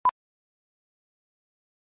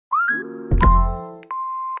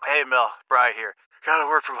Hey, Mel. Bri here. Gotta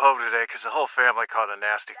work from home today because the whole family caught a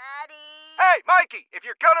nasty... Daddy! Hey, Mikey! If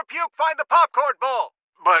you're gonna puke, find the popcorn bowl!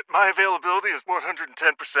 But my availability is 110%.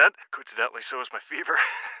 Coincidentally, so is my fever.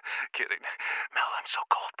 Kidding. Mel, I'm so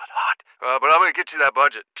cold but hot. But I'm gonna get you that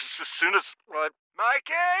budget just as soon as...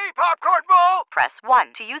 Mikey! Popcorn bowl! Press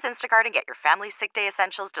 1 to use Instacart and get your family's sick day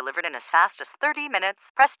essentials delivered in as fast as 30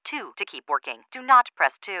 minutes. Press 2 to keep working. Do not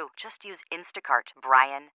press 2. Just use Instacart,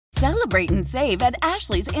 Brian. Celebrate and save at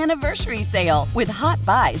Ashley's Anniversary Sale. With Hot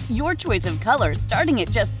Buys, your choice of colors starting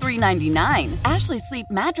at just $3.99. Ashley Sleep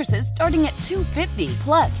mattresses starting at $2.50.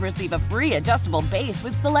 Plus, receive a free adjustable base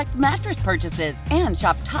with select mattress purchases. And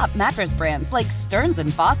shop top mattress brands like Stearns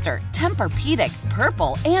 & Foster, Tempur-Pedic,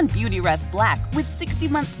 Purple, and Beautyrest Black with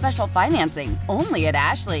 60-month special financing. Only at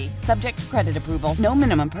Ashley. Subject to credit approval. No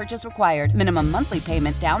minimum purchase required. Minimum monthly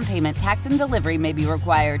payment, down payment, tax, and delivery may be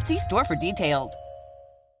required. See store for details.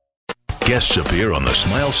 Guests appear on the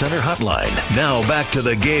Smile Center hotline. Now back to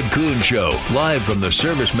the Gabe Kuhn Show, live from the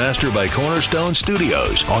Service Master by Cornerstone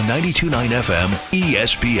Studios on 92.9 FM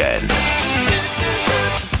ESPN.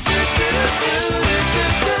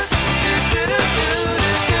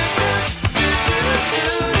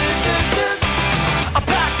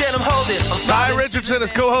 Tye Richardson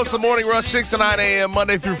is co-host of the Morning Rush, 6 to 9 a.m.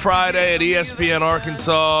 Monday through Friday at ESPN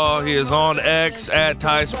Arkansas. He is on X at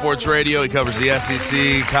Tye Sports Radio. He covers the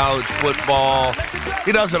SEC, college football.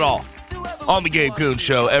 He does it all on the Gabe Kuhn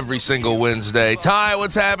Show every single Wednesday. Tye,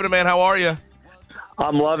 what's happening, man? How are you?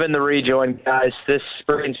 I'm loving the rejoin, guys. This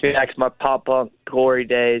brings me back to my pop-punk glory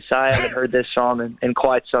days. I haven't heard this song in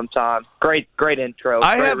quite some time. Great intro.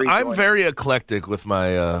 I'm very eclectic with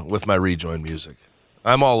my rejoin music.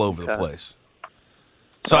 I'm all over the place.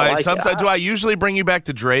 So do I usually bring you back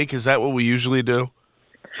to Drake? Is that what we usually do?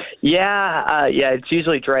 Yeah, it's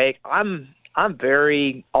usually Drake. I'm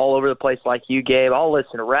very all over the place like you, Gabe. I'll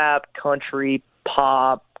listen to rap, country,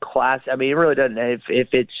 pop, class. I mean, it really doesn't. If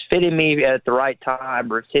it's fitting me at the right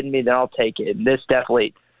time or it's hitting me, then I'll take it. And this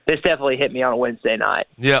definitely hit me on a Wednesday night.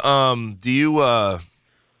 Yeah.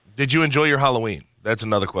 Did you enjoy your Halloween? That's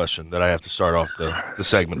another question that I have to start off the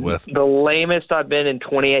segment with. The lamest I've been in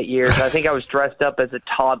 28 years. I think I was dressed up as a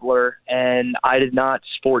toddler, and I did not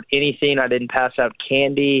sport anything. I didn't pass out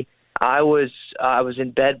candy. I was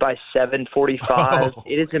in bed by 7:45. Oh,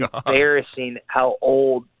 it is embarrassing how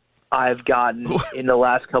old I've gotten in the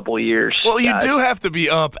last couple of years. Well, you do have to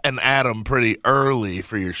be up and at 'em pretty early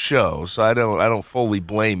for your show, so I don't fully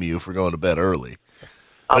blame you for going to bed early.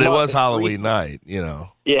 But it was Halloween night, you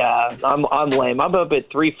know. Yeah, I'm lame. I'm up at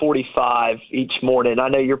 3:45 each morning. I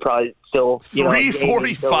know you're probably still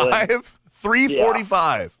 3:45.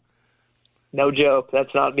 3:45. No joke.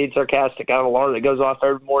 That's not being sarcastic. I have an alarm that goes off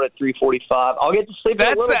every morning at 3:45. I'll get to sleep.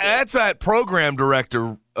 That's that program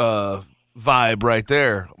director vibe right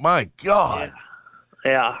there. My God.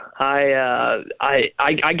 Yeah.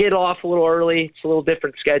 I get off a little early. It's a little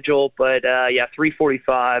different schedule, but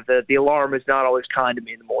 3:45. The alarm is not always kind to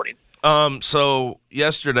me in the morning. So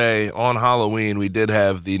yesterday on Halloween, we did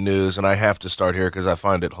have the news, and I have to start here because I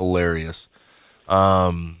find it hilarious.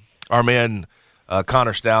 Our man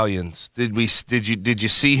Connor Stallions. Did you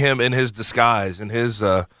see him in his disguise, in his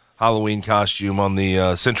Halloween costume on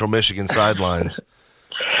the Central Michigan sidelines?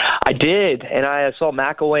 I did, and I saw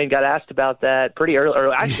McElwain got asked about that pretty early.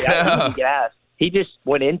 Or actually, I didn't get asked. He just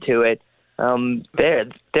went into it.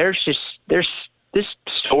 This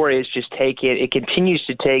story is just it continues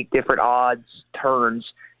to take different odds,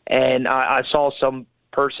 turns, and I saw some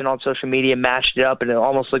person on social media mashed it up, and it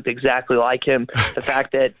almost looked exactly like him. The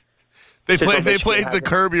fact that they played the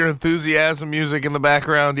Curb Your Enthusiasm music in the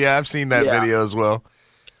background. Yeah, I've seen that video as well.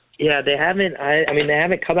 Yeah, they haven't. They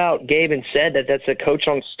haven't come out, Gabe, and said that that's a coach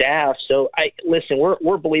on staff. So, listen,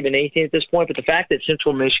 we're believing anything at this point. But the fact that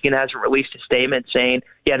Central Michigan hasn't released a statement saying,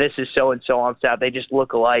 "Yeah, this is so and so on staff," they just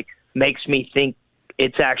look alike, makes me think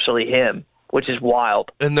it's actually him, which is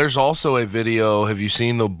wild. And there's also a video. Have you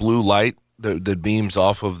seen the blue light that beams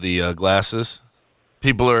off of the glasses?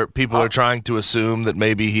 People are trying to assume that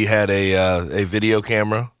maybe he had a video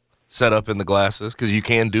camera set up in the glasses because you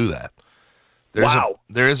can do that.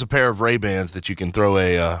 There is a pair of Ray-Bans that you can throw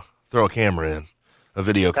a camera in, a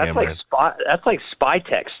video camera in. That's like spy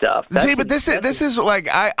tech stuff. But this is like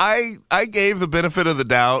I gave the benefit of the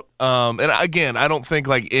doubt. And again, I don't think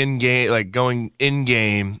like in game, like going in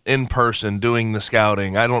game, in person, doing the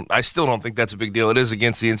scouting. I still don't think that's a big deal. It is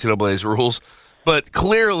against the NCAA's rules, but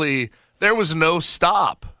clearly there was no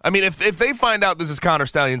stop. I mean, if they find out this is Connor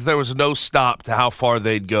Stallions, there was no stop to how far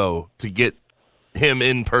they'd go to get him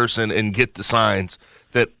in person and get the signs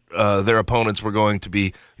that their opponents were going to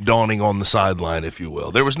be donning on the sideline, if you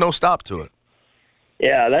will. There was no stop to it.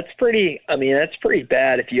 Yeah, that's pretty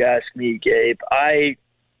bad if you ask me, Gabe.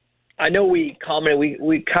 I know we commented,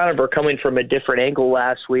 we kind of are coming from a different angle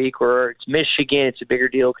last week where it's Michigan, it's a bigger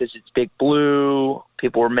deal because it's Big Blue.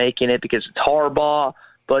 People were making it because it's Harbaugh.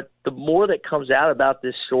 But the more that comes out about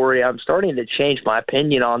this story, I'm starting to change my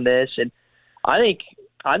opinion on this. And I think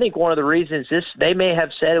one of the reasons they may have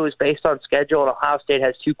said it was based on schedule, and Ohio State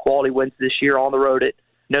has 2 quality wins this year on the road at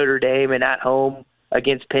Notre Dame and at home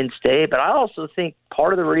against Penn State. But I also think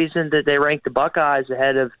part of the reason that they ranked the Buckeyes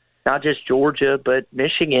ahead of not just Georgia but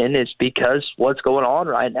Michigan is because what's going on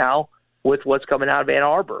right now with what's coming out of Ann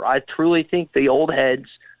Arbor. I truly think the old heads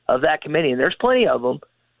of that committee, and there's plenty of them,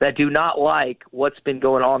 that do not like what's been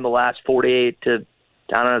going on the last 48 to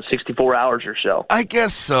 64 hours or so. I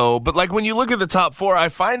guess so, but like when you look at the top 4, I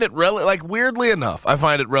find it weirdly enough, I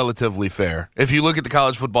find it relatively fair. If you look at the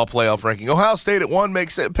college football playoff ranking, Ohio State at 1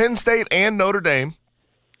 makes it. Penn State and Notre Dame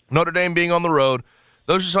being on the road,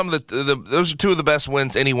 those are some of those are 2 of the best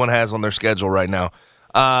wins anyone has on their schedule right now.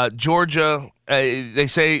 Georgia, they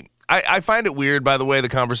say. I find it weird, by the way, the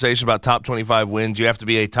conversation about top 25 wins. It has to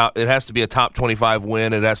be a top 25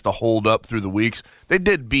 win. It has to hold up through the weeks. They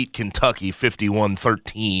did beat Kentucky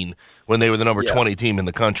 51-13 when they were the number 20 team in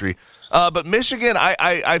the country. But Michigan,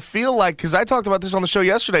 I feel like, because I talked about this on the show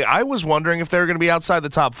yesterday, I was wondering if they were going to be outside the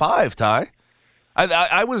top 5, Ty.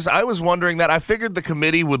 I was wondering that. I figured the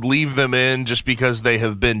committee would leave them in just because they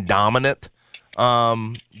have been dominant.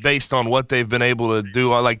 Based on what they've been able to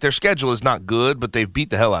do. Like, their schedule is not good, but they've beat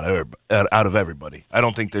the hell out of everybody. I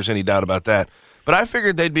don't think there's any doubt about that. But I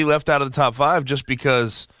figured they'd be left out of the top 5 just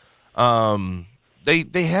because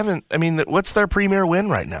they haven't. I mean, what's their premier win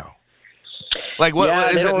right now? Like,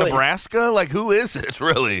 what is it? Nebraska? Like, who is it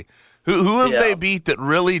really? Who have they beat that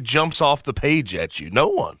really jumps off the page at you? No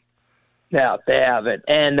one. Yeah, they haven't,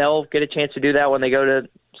 and they'll get a chance to do that when they go to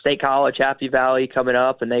State College, Happy Valley coming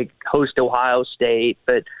up, and they host Ohio State.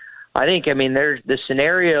 But I think, there's the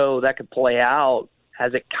scenario that could play out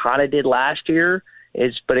as it kind of did last year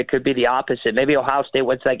but it could be the opposite. Maybe Ohio State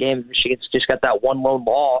wins that game. Michigan's just got that one lone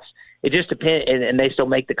loss. It just depends, and they still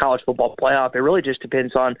make the college football playoff. It really just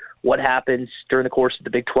depends on what happens during the course of the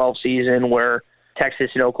Big 12 season, where Texas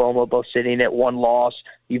and Oklahoma both sitting at 1 loss.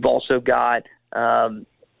 You've also got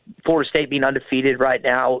Florida State being undefeated right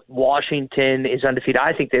now. Washington is undefeated.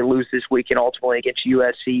 I think they lose this weekend ultimately against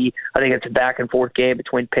USC. I think it's a back-and-forth game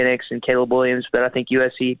between Penix and Caleb Williams, but I think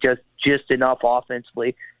USC just enough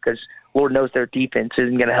offensively because Lord knows their defense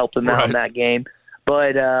isn't going to help them out in that game.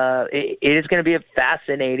 But it is going to be a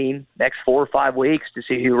fascinating next 4 or 5 weeks to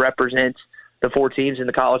see who represents the 4 teams in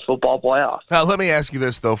the college football playoff. Now, let me ask you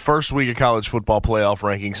this, though. First week of college football playoff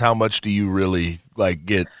rankings, how much do you really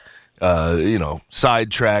get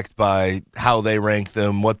sidetracked by how they rank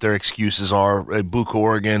them, what their excuses are? At Buch,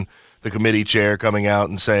 Oregon, the committee chair coming out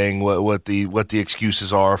and saying what the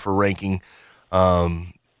excuses are for ranking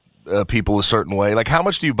people a certain way. Like, how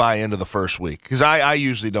much do you buy into the first week? Because I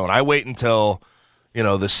usually don't. I wait until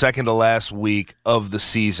the second to last week of the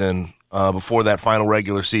season before that final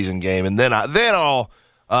regular season game, and then I'll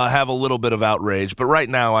have a little bit of outrage. But right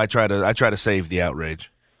now, I try to save the outrage.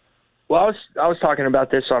 Well, I was talking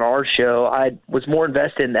about this on our show. I was more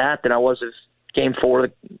invested in that than I was of Game 4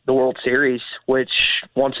 of the World Series, which,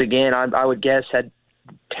 once again, I would guess had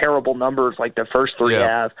terrible numbers like the first 3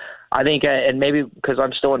 have. I think, and maybe because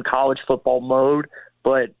I'm still in college football mode,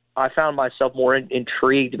 but I found myself more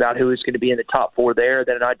intrigued about who was going to be in the top 4 there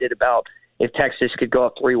than I did about if Texas could go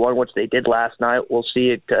up 3-1, which they did last night. We'll see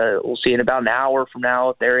it. We'll see in about an hour from now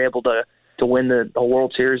if they're able to win the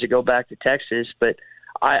World Series and go back to Texas, but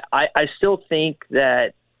I still think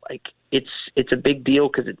that it's a big deal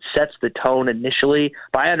because it sets the tone initially.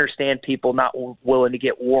 But I understand people not willing to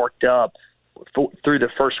get worked up through the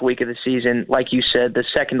first week of the season. Like you said, the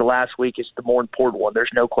second to last week is the more important one.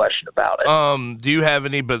 There's no question about it. Do you have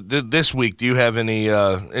any? But this week, do you have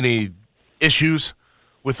any issues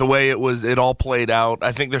with the way it all played out?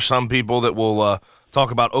 I think there's some people that will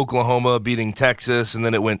talk about Oklahoma beating Texas, and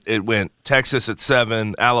then it went Texas at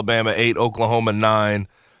 7, Alabama 8, Oklahoma 9.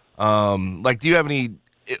 Do you have any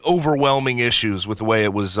overwhelming issues with the way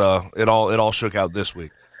it was? It all shook out this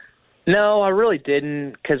week. No, I really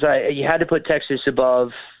didn't, because you had to put Texas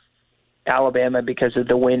above Alabama because of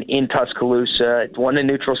the win in Tuscaloosa. It won a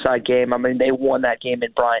neutral site game. I mean, they won that game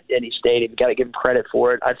in Bryant-Denny Stadium. Got to give them credit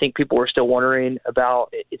for it. I think people were still wondering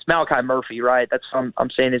about it's Malachi Murphy, right? That's I'm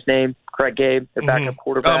saying his name correct, Gabe. Their backup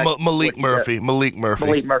quarterback. Malik Murphy. Malik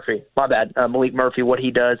Murphy. My bad. Malik Murphy. What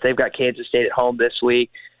he does. They've got Kansas State at home this week.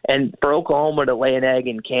 And for Oklahoma to lay an egg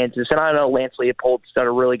in Kansas, and I know Lance Leopold's done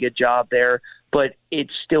a really good job there, but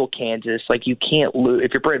it's still Kansas. Like, you can't lose.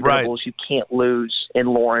 If you're Brent Venables, you can't lose in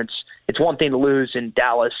Lawrence. It's one thing to lose in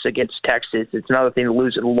Dallas against Texas. It's another thing to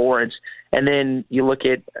lose in Lawrence. And then you look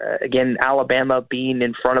at, again, Alabama being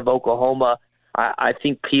in front of Oklahoma. I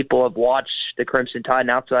think people have watched the Crimson Tide, and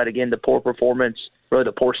outside, again, the poor performance, really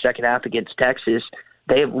the poor second half against Texas.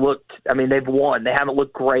 They've looked, I mean, they've won. They haven't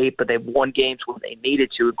looked great, but they've won games when they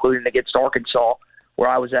needed to, including against Arkansas, where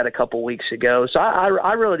I was at a couple weeks ago. So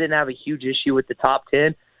I really didn't have a huge issue with the top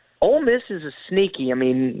 10. Ole Miss is a sneaky. I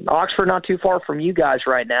mean, Oxford not too far from you guys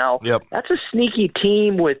right now. Yep. That's a sneaky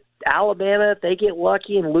team with Alabama. If they get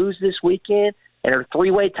lucky and lose this weekend and are a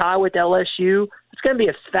three-way tie with LSU, it's going to be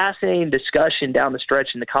a fascinating discussion down the stretch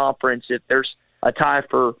in the conference if there's a tie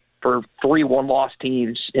for 3 one-loss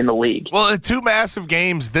teams in the league. Well, 2 massive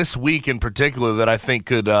games this week in particular that I think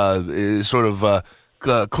could sort of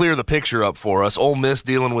clear the picture up for us. Ole Miss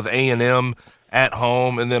dealing with A&M at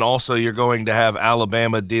home, and then also you're going to have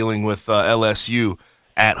Alabama dealing with LSU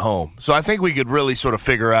at home. So I think we could really sort of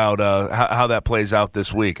figure out how that plays out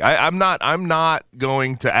this week. I'm not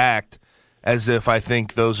going to act as if I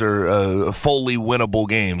think those are fully winnable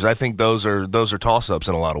games. I think those are toss-ups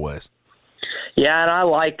in a lot of ways. Yeah, and I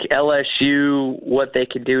like LSU, what they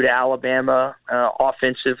can do to Alabama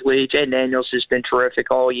offensively. Jay Daniels has been terrific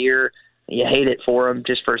all year. You hate it for him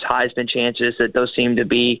just for his Heisman chances, that those seem to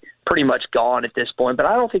be pretty much gone at this point. But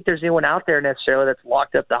I don't think there's anyone out there necessarily that's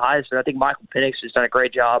locked up the Heisman. I think Michael Penix has done a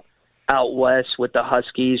great job out west with the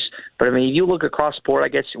Huskies. But, I mean, you look across the board, I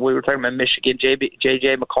guess we were talking about Michigan,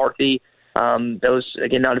 J.J. McCarthy, those,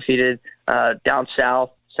 again, undefeated, down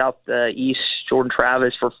southeast, Jordan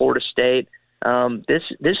Travis for Florida State.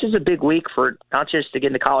 This is a big week for not just,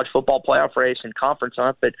 again, the college football playoff race and conference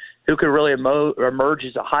hunt, but who could really emerge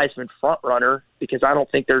as a Heisman front runner, because I don't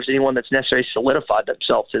think there's anyone that's necessarily solidified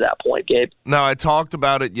themselves to that point, Gabe. Now, I talked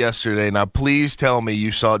about it yesterday. Now, please tell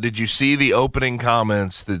me did you see the opening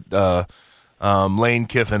comments that Lane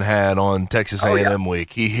Kiffin had on Texas A&M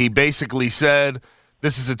week? He basically said,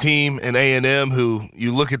 this is a team in A&M who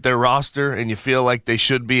you look at their roster and you feel like they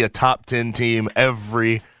should be a top 10 team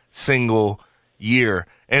every single year.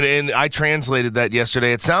 And I translated that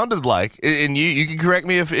yesterday. It sounded like, and you can correct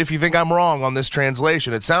me if you think I'm wrong on this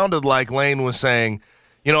translation, it sounded like Lane was saying,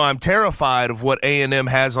 I'm terrified of what A&M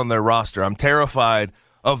has on their roster. I'm terrified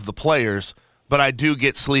of the players, but I do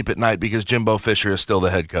get sleep at night because Jimbo Fisher is still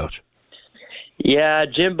the head coach. Yeah,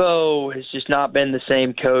 Jimbo has just not been the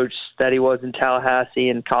same coach that he was in Tallahassee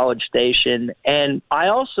and College Station. And I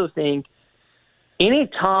also think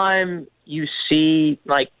anytime you see,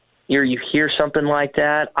 you hear something like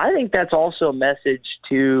that, I think that's also a message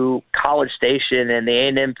to College Station and the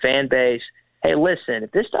A&M fan base. Hey, listen,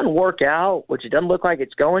 if this doesn't work out, which it doesn't look like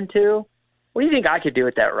it's going to, what do you think I could do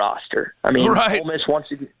with that roster? I mean, right.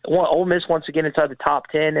 Ole Miss once again inside the top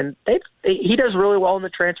 10, and he does really well in the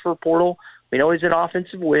transfer portal. We know he's an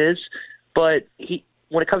offensive whiz, but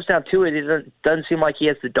when it comes down to it, it doesn't seem like he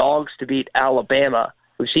has the dogs to beat Alabama.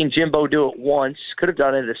 We've seen Jimbo do it once, could have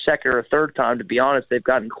done it a second or a third time, to be honest. They've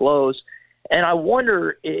gotten close. And I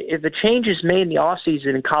wonder if a change is made in the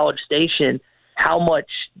offseason in College Station, how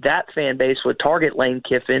much that fan base would target Lane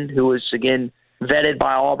Kiffin, who was, again, vetted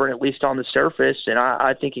by Auburn, at least on the surface. And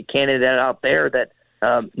I think a candidate out there that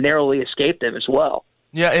narrowly escaped them as well.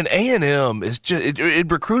 Yeah, and A&M is just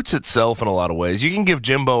it recruits itself in a lot of ways. You can give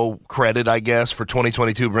Jimbo credit, I guess, for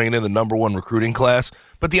 2022 bringing in the number 1 recruiting class,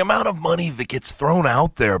 but the amount of money that gets thrown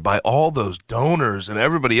out there by all those donors and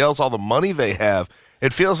everybody else, all the money they have,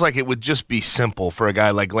 it feels like it would just be simple for a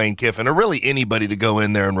guy like Lane Kiffin, or really anybody, to go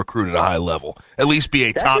in there and recruit at a high level, at least be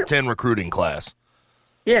a top 10 recruiting class.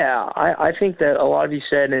 Yeah, I think that a lot of you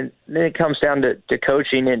said, and then it comes down to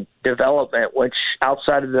coaching and development, which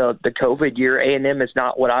outside of the COVID year, A&M has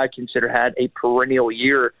not what I consider had a perennial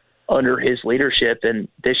year under his leadership. And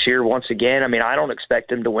this year, once again, I mean, I don't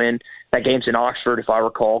expect him to win. That game's in Oxford, if I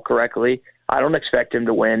recall correctly. I don't expect him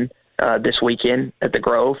to win this weekend at the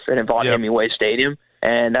Grove and at Vaught Hemingway Stadium.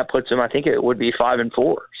 And that puts them, I think it would be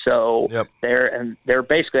 5-4. So they're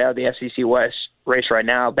basically out of the SEC West race right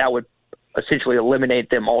now. That would essentially eliminate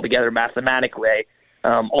them altogether mathematically,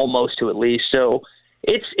 almost to at least. So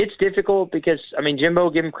it's difficult because, I mean,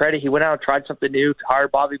 Jimbo, give him credit. He went out and tried something new,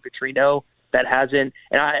 hired Bobby Petrino. That hasn't.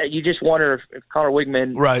 And you just wonder if Connor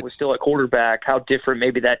Wigman was still at quarterback, how different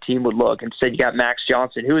maybe that team would look. Instead, you got Max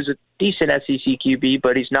Johnson, who is a decent SEC QB,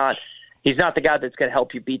 but he's not the guy that's going to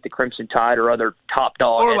help you beat the Crimson Tide or other top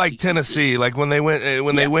dog. Or like Tennessee, like when they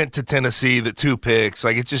went to Tennessee, the 2 picks,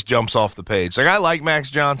 like it just jumps off the page. Like I like Max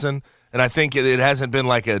Johnson. And I think it hasn't been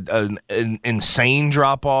like an insane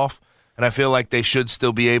drop-off. and I feel like they should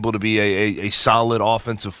still be able to be a solid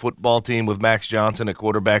offensive football team with Max Johnson at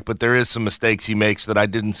quarterback, but there is some mistakes he makes that I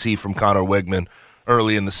didn't see from Connor Wigman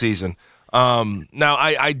early in the season. Now,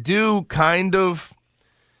 I do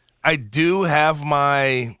have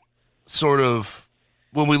my sort of,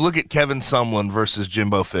 when we look at Kevin Sumlin versus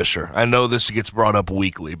Jimbo Fisher, I know this gets brought up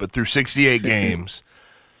weekly, but through 68 games,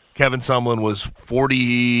 Kevin Sumlin was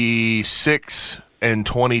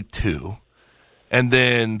 46-22. And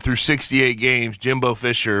then through 68 games, Jimbo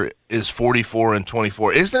Fisher is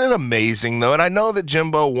 44-24. Isn't it amazing, though? And I know that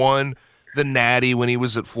Jimbo won the Natty when he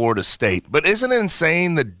was at Florida State, but isn't it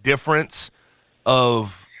insane the difference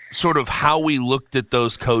of sort of how we looked at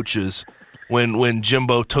those coaches when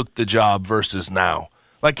Jimbo took the job versus now?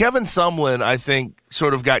 Like Kevin Sumlin, I think,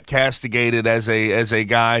 sort of got castigated as a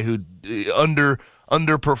guy who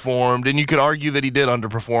underperformed, and you could argue that he did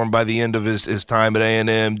underperform by the end of his time at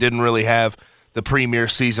A&M, didn't really have the premier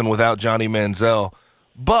season without Johnny Manziel.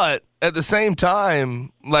 But at the same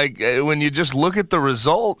time, like when you just look at the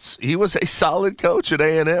results, he was a solid coach at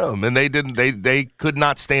A&M, and they could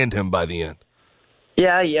not stand him by the end.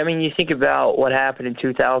 Yeah, I mean, you think about what happened in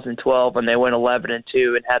 2012 when they went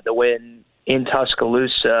 11-2 and had the win in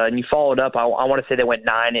Tuscaloosa, and you followed up. I want to say they went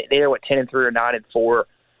 9. They either went 10-3 or 9-4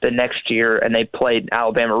 the next year, and they played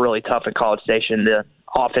Alabama really tough in College Station. The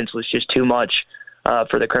offense was just too much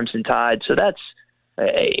for the Crimson Tide. So that's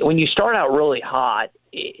when you start out really hot,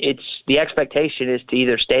 it's the expectation is to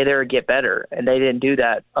either stay there or get better, and they didn't do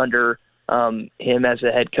that under him as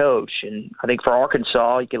a head coach. And I think for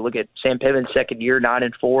Arkansas, you can look at Sam Pittman's second year,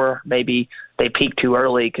 9-4. Maybe they peaked too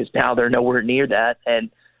early because now they're nowhere near that,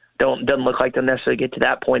 and doesn't look like they'll necessarily get to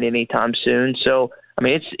that point anytime soon. So I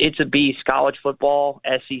mean, it's a beast. College football,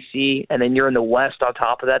 SEC, and then you're in the West on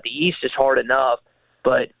top of that. The East is hard enough.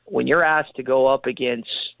 But when you're asked to go up against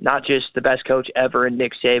not just the best coach ever in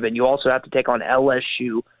Nick Saban, you also have to take on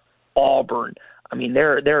LSU, Auburn. I mean,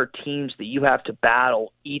 there are teams that you have to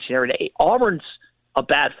battle each and every day. Auburn's a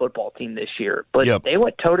bad football team this year, but They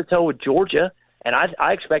went toe-to-toe with Georgia, and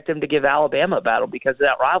I expect them to give Alabama a battle because of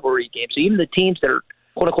that rivalry game. So even the teams that are,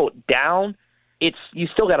 quote-unquote, down, you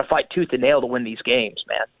still got to fight tooth and nail to win these games,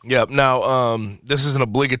 man. Yep. Now, this is an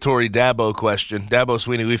obligatory Dabo question. Dabo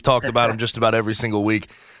Sweeney, we've talked about him just about every single week.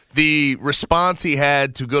 The response he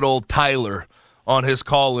had to good old Tyler on his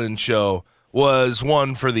call-in show was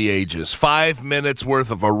one for the ages. 5 minutes worth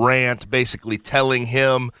of a rant, basically telling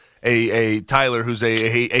him, a Tyler who's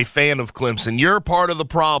a fan of Clemson, you're part of the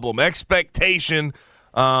problem. Expectation.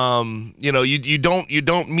 You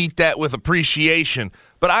don't meet that with appreciation.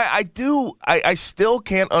 But I still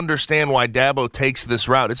can't understand why Dabo takes this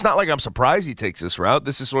route. It's not like I'm surprised he takes this route.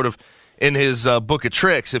 This is sort of in his book of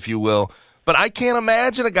tricks, if you will. But I can't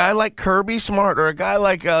imagine a guy like Kirby Smart or a guy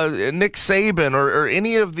like Nick Saban or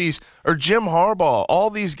any of these, or Jim Harbaugh,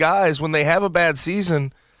 all these guys, when they have a bad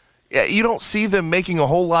season, you don't see them making a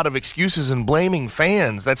whole lot of excuses and blaming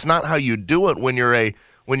fans. That's not how you do it when you're a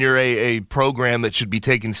program that should be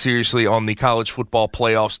taken seriously on the college football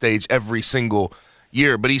playoff stage every single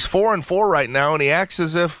year. But he's 4-4 right now, and he acts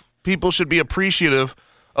as if people should be appreciative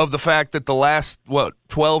of the fact that the last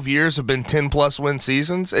 12 years have been 10+ win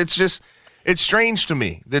seasons. It's strange to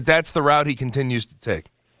me that that's the route he continues to take.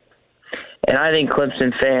 And I think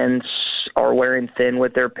Clemson fans are wearing thin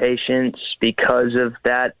with their patience because of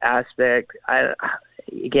that aspect.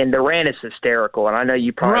 Again, the rant is hysterical, and I know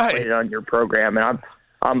you probably played it on your program, and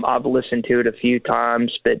I've listened to it a few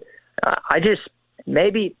times, but I just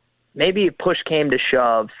maybe if push came to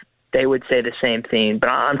shove, they would say the same thing. But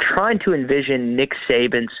I'm trying to envision Nick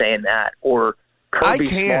Saban saying that, or Kirby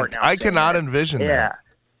Smart. I cannot envision that. Yeah,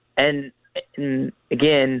 and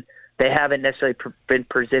again, they haven't necessarily been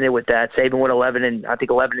presented with that. Saban went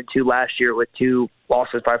 11-2 last year with 2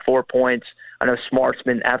 losses by 4 points. I know Smart's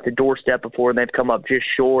been at the doorstep before, and they've come up just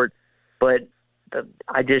short. But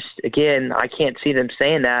I can't see them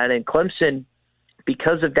saying that. And Clemson,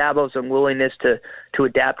 because of Dabo's unwillingness to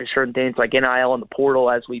adapt to certain things like NIL and the portal,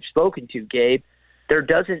 as we've spoken to, Gabe, there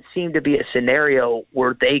doesn't seem to be a scenario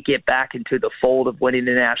where they get back into the fold of winning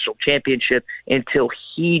the national championship until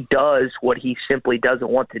he does what he simply doesn't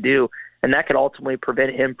want to do. And that could ultimately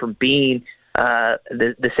prevent him from being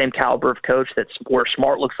the same caliber of coach that's where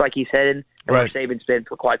Smart looks like he's headed, and where Saban's been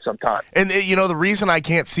for quite some time. And, the reason I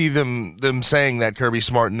can't see them saying that, Kirby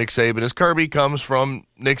Smart and Nick Saban, is Kirby comes from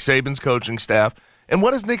Nick Saban's coaching staff. And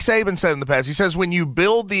what has Nick Saban said in the past? He says when you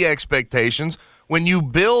build the expectations, when you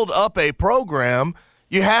build up a program,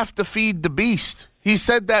 you have to feed the beast. He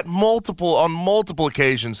said that on multiple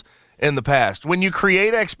occasions in the past. When you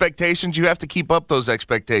create expectations, you have to keep up those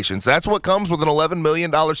expectations. That's what comes with an $11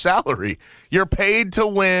 million salary. You're paid to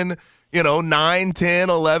win. 9, 10,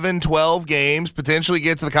 11, 12 games, potentially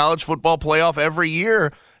get to the college football playoff every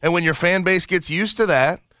year. And when your fan base gets used to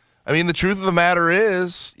that, I mean, the truth of the matter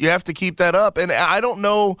is you have to keep that up. And I don't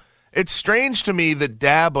know, it's strange to me that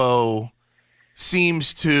Dabo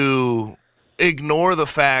seems to ignore the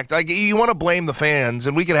fact, like, you want to blame the fans,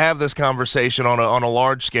 and we could have this conversation on a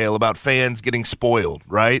large scale about fans getting spoiled,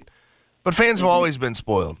 right? But fans have always been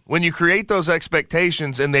spoiled. When you create those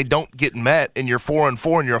expectations and they don't get met and you're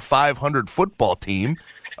 4-4 and you're a 500 football team,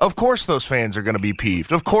 of course those fans are going to be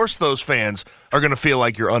peeved. Of course those fans are going to feel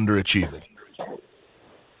like you're underachieving.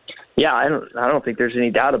 Yeah, I don't think there's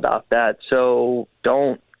any doubt about that. So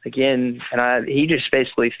he just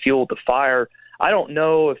basically fueled the fire. I don't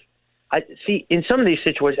know if in some of these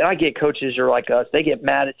situations, and I get coaches are like us, they get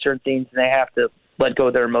mad at certain things and they have to let go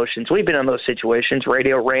of their emotions. We've been in those situations,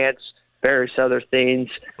 radio rants, various other things.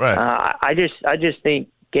 Right. I just think,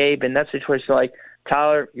 Gabe, in that situation, like,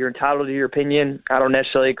 Tyler, you're entitled to your opinion. I don't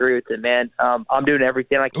necessarily agree with it, man. I'm doing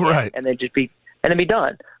everything I can, right, and then be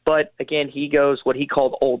done. But again, he goes what he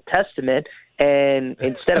called Old Testament, and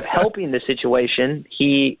instead of helping the situation,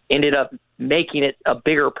 he ended up making it a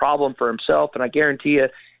bigger problem for himself. And I guarantee you,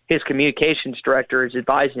 his communications director is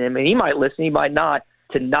advising him, and he might listen, he might not,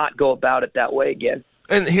 to not go about it that way again.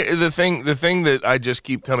 And here, the thing that I just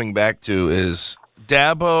keep coming back to is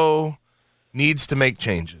Dabo needs to make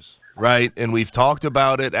changes, right? And we've talked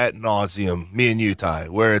about it ad nauseum, me and you, Ty,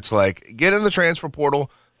 where it's like, get in the transfer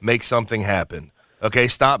portal, make something happen. Okay,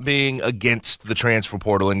 stop being against the transfer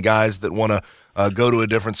portal and guys that want to go to a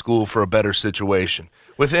different school for a better situation.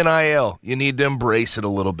 With NIL, you need to embrace it a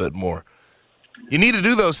little bit more. You need to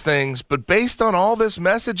do those things, but based on all this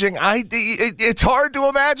messaging, it's hard to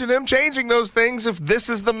imagine him changing those things if this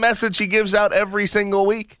is the message he gives out every single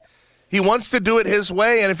week. He wants to do it his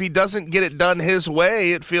way, and if he doesn't get it done his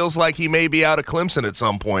way, it feels like he may be out of Clemson at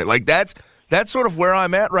some point. Like, that's sort of where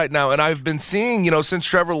I'm at right now, and I've been seeing, since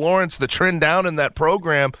Trevor Lawrence, the trend down in that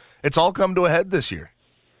program, it's all come to a head this year.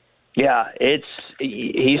 Yeah,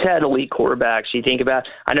 he's had elite quarterbacks. You think about,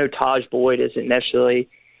 I know Taj Boyd isn't necessarily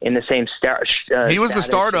in the same start. He was the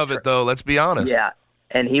start of it, though, let's be honest. Yeah,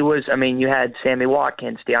 and he was, you had Sammy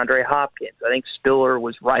Watkins, DeAndre Hopkins. I think Spiller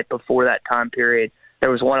was right before that time period. There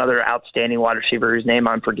was one other outstanding wide receiver whose name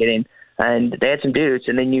I'm forgetting, and they had some dudes.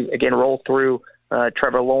 And then you, again, roll through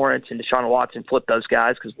Trevor Lawrence and Deshaun Watson, flip those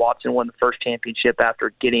guys, because Watson won the first championship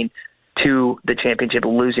after getting to the championship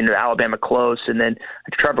and losing to Alabama close, and then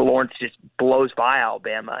Trevor Lawrence just blows by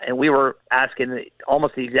Alabama. And we were asking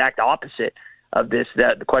almost the exact opposite of this.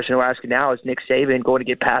 That the question we're asking now is Nick Saban going to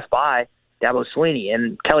get passed by Dabo Swinney?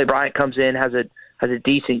 And Kelly Bryant comes in, has a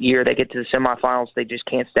decent year. They get to the semifinals. They just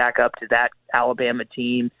can't stack up to that Alabama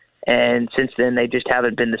team. And since then, they just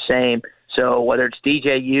haven't been the same. So whether it's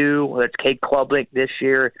DJU, whether it's Cade Klubnik this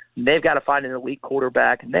year, they've got to find an elite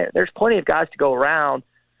quarterback. And there's plenty of guys to go around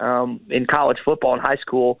in college football and high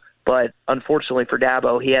school. But unfortunately for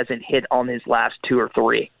Dabo, he hasn't hit on his last 2 or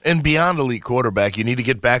 3. And beyond elite quarterback, you need to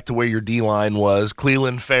get back to where your D-line was.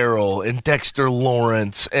 Cleveland Farrell and Dexter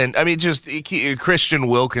Lawrence. And, just Christian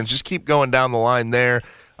Wilkins. Just keep going down the line there.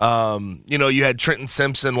 You had Trenton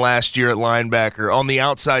Simpson last year at linebacker. On the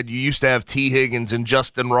outside, you used to have T. Higgins and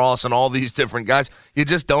Justin Ross and all these different guys. You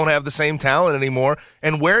just don't have the same talent anymore.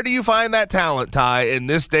 And where do you find that talent, Ty, in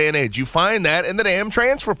this day and age? You find that in the damn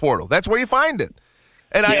transfer portal. That's where you find it.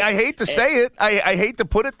 And yeah. I hate to say it, I hate to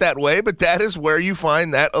put it that way, but that is where you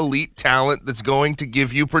find that elite talent that's going to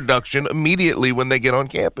give you production immediately when they get on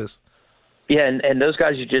campus. Yeah, and those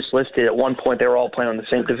guys you just listed, at one point they were all playing on the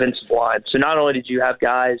same defensive line. So not only did you have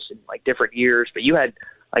guys in different years, but you had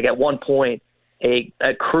at one point a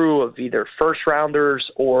crew of either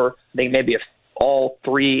first-rounders or I think maybe all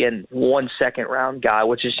 3 and 1 second-round guy,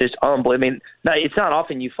 which is just unbelievable. It's not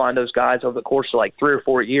often you find those guys over the course of 3 or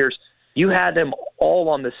 4 years. You had them all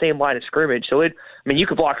on the same line of scrimmage. So you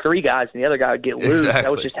could block 3 guys and the other guy would get loose. Exactly.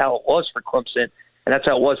 That was just how it was for Clemson. And that's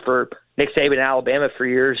how it was for Nick Saban in Alabama for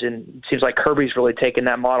years. And it seems like Kirby's really taken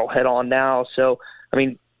that model head on now. So,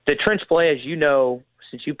 the trench play, as you know,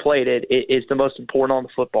 since you played it, is the most important on the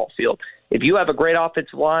football field. If you have a great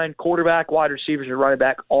offensive line, quarterback, wide receivers, and running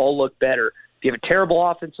back all look better. If you have a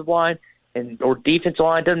terrible offensive line or defensive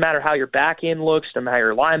line, doesn't matter how your back end looks, doesn't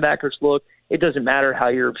matter how your linebackers look. It doesn't matter how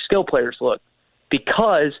your skill players look,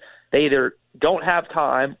 because they either don't have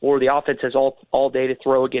time or the offense has all day to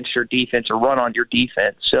throw against your defense or run on your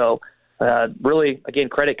defense. So really, again,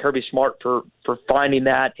 credit Kirby Smart for finding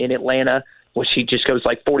that in Atlanta, which he just goes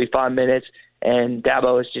 45 minutes, and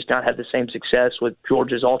Dabo has just not had the same success with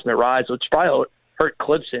Georgia's ultimate rise, which probably hurt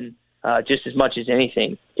Clemson just as much as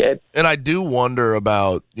anything. Gabe? And I do wonder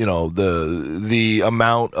about, the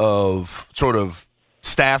amount of sort of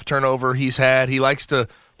staff turnover he's had. He likes to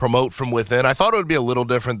promote from within. I thought it would be a little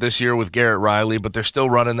different this year with Garrett Riley, but they're still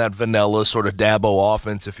running that vanilla sort of Dabo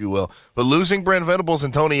offense, if you will. But losing Brent Venables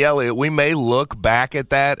and Tony Elliott, we may look back at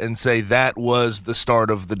that and say that was the start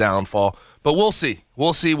of the downfall. But we'll see.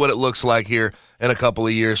 We'll see what it looks like here in a couple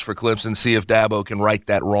of years for Clemson, see if Dabo can right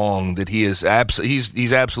that wrong that he is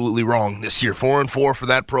he's absolutely wrong this year. 4-4 for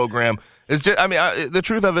that program. It's just, the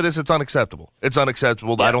truth of it is it's unacceptable. It's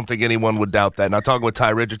unacceptable. Yeah. I don't think anyone would doubt that. And I'm talking with Tye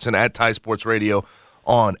Richardson at Tye Sports Radio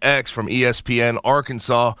on X from ESPN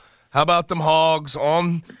Arkansas. How about them Hogs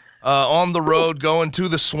on the road, going to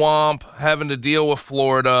the Swamp, having to deal with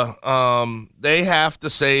Florida? They have to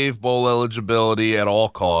save bowl eligibility at all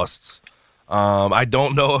costs. I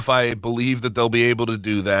don't know if I believe that they'll be able to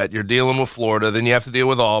do that. You're dealing with Florida, then you have to deal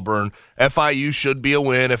with Auburn. FIU should be a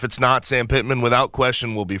win. If it's not, Sam Pittman, without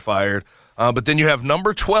question, will be fired. But then you have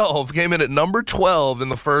number 12, came in at number 12 in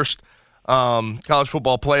the first college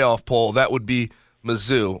football playoff poll. That would be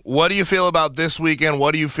Mizzou. What do you feel about this weekend?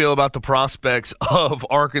 What do you feel about the prospects of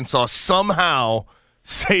Arkansas somehow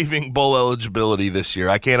saving bowl eligibility this year?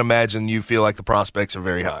 I can't imagine you feel like the prospects are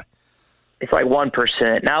very high. It's like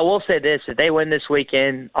 1%. Now, I will say this. If they win this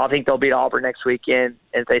weekend, I think they'll beat Auburn next weekend.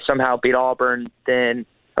 If they somehow beat Auburn,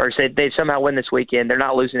 or say they somehow win this weekend, they're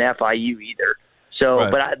not losing FIU either. So,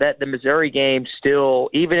 right. But the Missouri game still,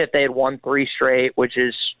 even if they had won 3 straight, which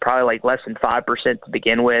is probably like less than 5% to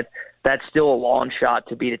begin with, that's still a long shot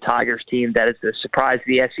to beat a Tigers team that is the surprise of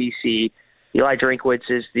the SEC. Eli Drinkwitz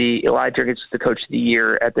is the coach of the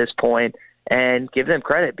year at this point, and give them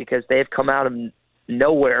credit because they've come out of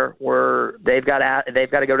nowhere where they've got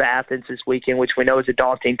to go to Athens this weekend, which we know is a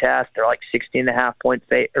daunting task. They're like 16.5-point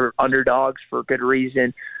underdogs for good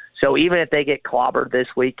reason. So even if they get clobbered this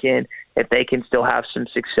weekend, if they can still have some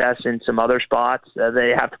success in some other spots,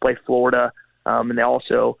 they have to play Florida, and they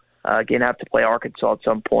also again have to play Arkansas at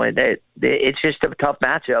some point. It's just a tough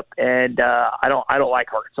matchup, and I don't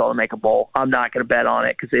like Arkansas to make a bowl. I'm not going to bet on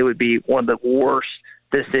it because it would be one of the worst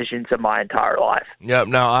decisions of my entire life. Yep.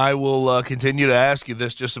 Now, I will continue to ask you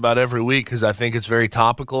this just about every week because I think it's very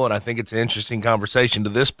topical and I think it's an interesting conversation. To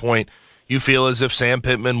this point, you feel as if Sam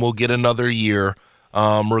Pittman will get another year,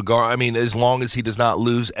 as long as he does not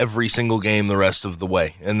lose every single game the rest of the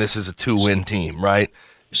way. And this is a 2-win team, right?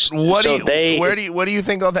 What do you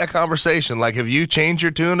think on that conversation? Like, have you changed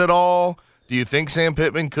your tune at all? Do you think Sam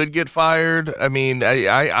Pittman could get fired? I mean,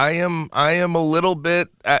 I am a little bit.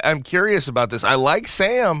 I'm curious about this. I like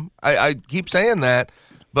Sam. I keep saying that,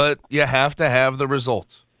 but you have to have the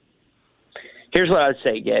results. Here's what I'd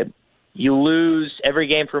say, Gabe. You lose every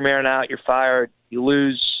game from here on out, you're fired. You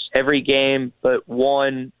lose every game but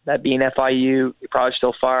one, that being FIU, you're probably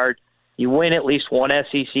still fired. You win at least one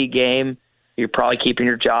SEC game, you're probably keeping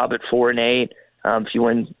your job at 4-8.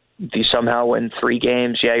 If you somehow win 3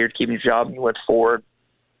 games, you're keeping your job. You win 4,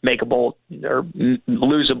 make a bowl or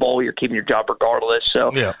lose a bowl, you're keeping your job regardless.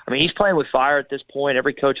 So, yeah. I mean, he's playing with fire at this point.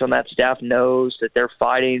 Every coach on that staff knows that they're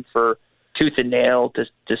fighting for tooth and nail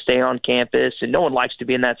to stay on campus, and no one likes to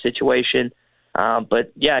be in that situation.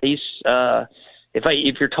 But yeah, he's.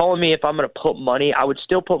 If you're telling me if I'm going to put money, I would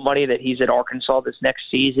still put money that he's at Arkansas this next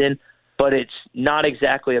season. But it's not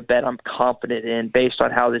exactly a bet I'm confident in based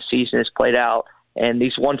on how this season has played out. And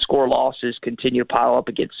these one-score losses continue to pile up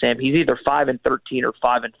against Sam. He's either 5-13 or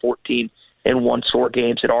 5-14 in one-score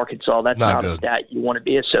games at Arkansas. That's not a stat you want to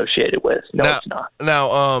be associated with. It's not.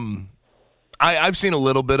 Now, I've seen a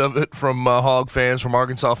little bit of it from Hog fans, from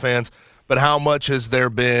Arkansas fans, but how much has there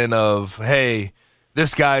been of, hey,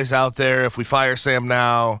 this guy's out there, if we fire Sam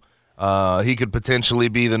now, he could potentially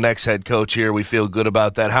be the next head coach here. We feel good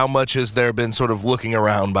about that. How much has there been sort of looking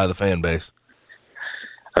around by the fan base?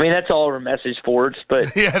 I mean, that's all over message boards,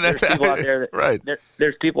 but yeah, there's people out there right.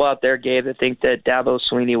 There's people out there, Gabe, that think that Dabo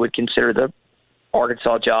Swinney would consider the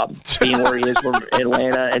Arkansas job being where he is from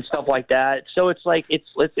Atlanta and stuff like that. So it's like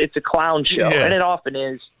it's a clown show, yes. And it often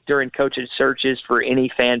is during coaches searches for any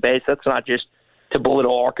fan base. That's not just to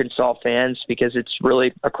belittle Arkansas fans because it's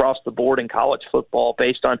really across the board in college football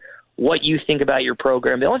based on what you think about your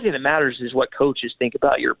program. The only thing that matters is what coaches think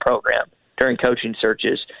about your program during coaching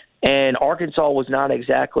searches. And Arkansas was not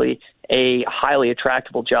exactly a highly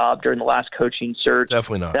attractable job during the last coaching search.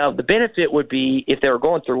 Definitely not. Now, the benefit would be if they were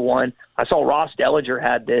going through one. I saw Ross Dellinger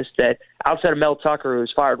had this, that outside of Mel Tucker, who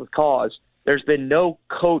was fired with cause, there's been no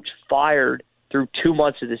coach fired through 2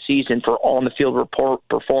 months of the season for on-the-field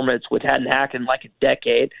performance, which hadn't happened in like a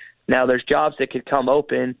decade. Now, there's jobs that could come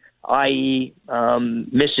open, i.e.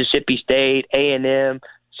 Mississippi State, A&M,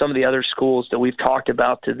 some of the other schools that we've talked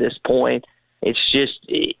about to this point. It's just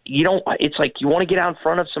it's like you want to get out in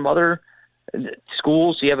front of some other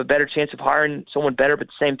schools so you have a better chance of hiring someone better, but at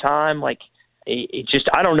the same time, like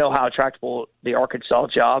I don't know how attractable the Arkansas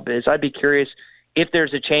job is. I'd be curious if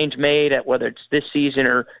there's a change made at whether it's this season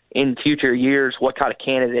or in future years, what kind of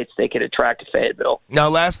candidates they could attract to Fayetteville. Now,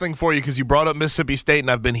 last thing for you, because you brought up Mississippi State,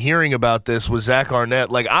 and I've been hearing about this with Zach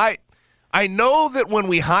Arnett. Like, I know that when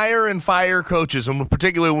we hire and fire coaches, and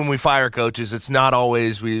particularly when we fire coaches, it's not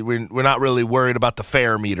always we're not really worried about the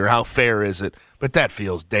fair meter. How fair is it? But that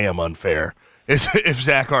feels damn unfair. If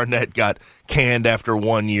Zach Arnett got canned after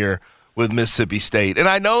 1 year with Mississippi State. And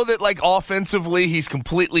I know that, like, offensively, he's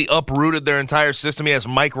completely uprooted their entire system. He has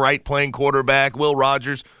Mike Wright playing quarterback. Will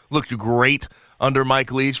Rogers looked great under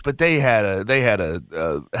Mike Leach, but they had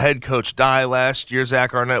a head coach die last year.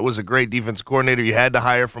 Zach Arnett was a great defense coordinator. You had to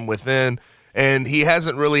hire from within, and he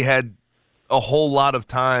hasn't really had a whole lot of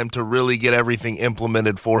time to really get everything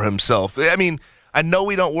implemented for himself. I mean, I know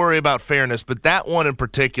we don't worry about fairness, but that one in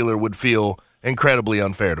particular would feel incredibly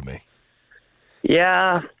unfair to me.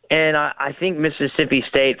 Yeah, and I think Mississippi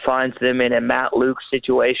State finds them in a Matt Luke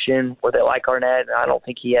situation where they like Arnett. I don't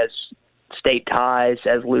think he has state ties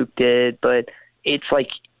as Luke did, but it's like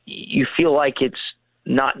you feel like it's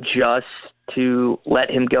not just to let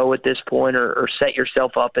him go at this point or set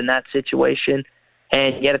yourself up in that situation.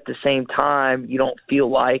 And yet at the same time, you don't feel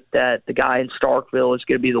like that the guy in Starkville is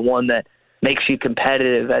going to be the one that makes you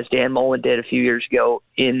competitive as Dan Mullen did a few years ago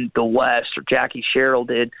in the West or Jackie Sherrill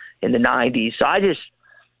did in the 90s. So I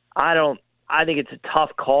think it's a tough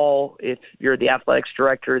call if you're the athletics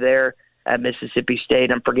director there at Mississippi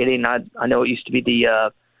State. I'm forgetting, I know it used to be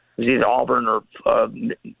it was either Auburn or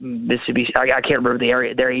Mississippi. I can't remember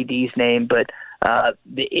their AD's name, but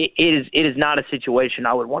it is not a situation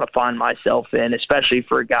I would want to find myself in, especially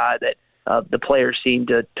for a guy that the players seem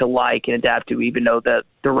to like and adapt to, even though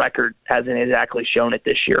the record hasn't exactly shown it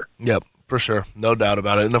this year. Yep, for sure. No doubt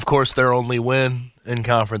about it. And, of course, their only win in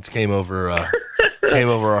conference came over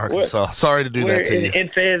Arkansas. Sorry to do that to you. In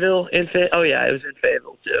Fayetteville? Oh, yeah, it was in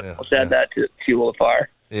Fayetteville, too. Yeah, Let's add that to Fuel the Fire.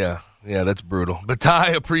 Yeah, that's brutal. But, Tye,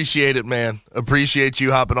 appreciate it, man. Appreciate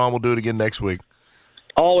you hopping on. We'll do it again next week.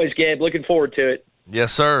 Always, Gabe. Looking forward to it.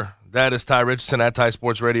 Yes, sir. That is Tye Richardson at Tye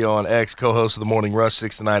Sports Radio on X, co-host of the Morning Rush,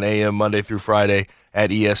 6 to 9 a.m., Monday through Friday at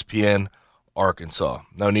ESPN Arkansas.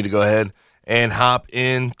 Now we need to go ahead and hop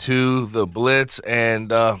into the Blitz.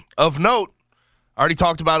 And of note, I already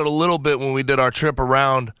talked about it a little bit when we did our trip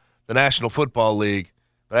around the National Football League,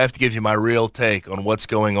 but I have to give you my real take on what's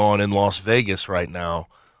going on in Las Vegas right now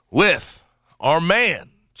with our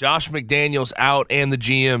man, Josh McDaniels, out and the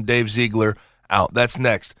GM, Dave Ziegler, out. That's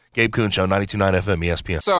next. Gabe Kuhn Show, 92.9 FM,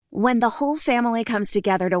 ESPN. When the whole family comes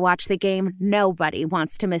together to watch the game, nobody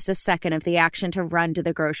wants to miss a second of the action to run to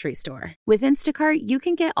the grocery store. With Instacart, you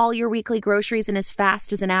can get all your weekly groceries in as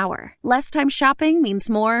fast as an hour. Less time shopping means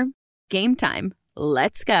more game time.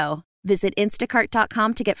 Let's go. Visit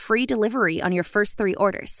instacart.com to get free delivery on your first 3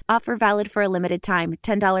 orders. Offer valid for a limited time.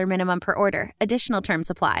 $10 minimum per order. Additional terms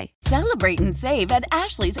apply. Celebrate and save at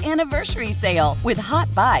Ashley's Anniversary Sale. With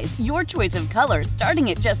Hot Buys, your choice of colors starting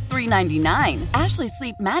at just $3.99. Ashley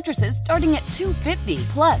Sleep mattresses starting at $2.50.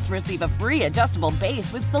 Plus, receive a free adjustable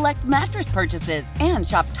base with select mattress purchases. And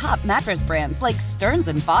shop top mattress brands like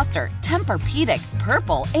Stearns & Foster, Tempur-Pedic,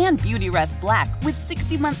 Purple, and Beautyrest Black with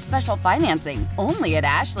 60-month special financing. Only at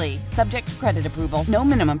Ashley. Subject to credit approval. No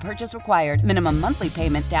minimum purchase required. Minimum monthly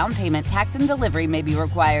payment, down payment, tax, and delivery may be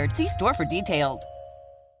required. See store for details.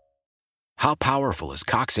 How powerful is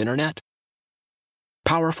Cox Internet?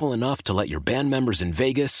 Powerful enough to let your band members in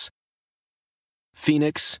Vegas,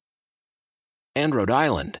 Phoenix, and Rhode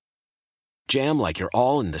Island jam like you're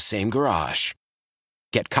all in the same garage.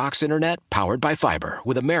 Get Cox Internet powered by fiber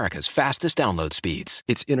with America's fastest download speeds.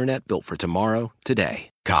 It's internet built for tomorrow, today.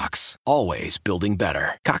 Cox, always building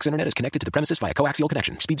better. Cox Internet is connected to the premises via coaxial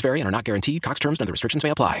connection. Speeds vary and are not guaranteed. Cox terms and other restrictions may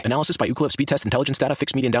apply. Analysis by Ookla Speed Test Intelligence Data.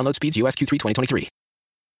 Fixed median download speeds. US Q3 2023.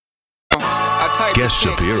 Guests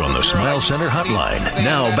appear on the Smile Center hotline.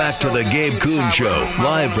 Now back to the Gabe Kuhn Show,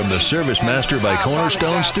 live from the Service Master by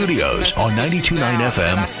Cornerstone Studios on 92.9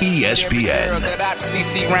 FM ESPN.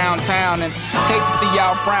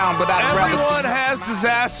 Everyone has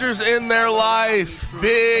disasters in their life.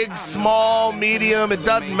 Big, small, medium, it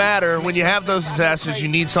doesn't matter. When you have those disasters, you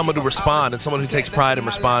need someone to respond and someone who takes pride in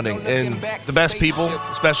responding. And the best people,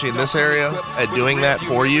 especially in this area, at doing that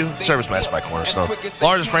for you, Service Master by Cornerstone.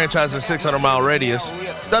 Largest franchise in a 600-mile radius. prettiest.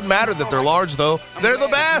 Doesn't matter that they're large, though. They're the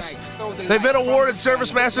best. They've been awarded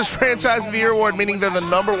Service Masters Franchise of the Year award, meaning they're the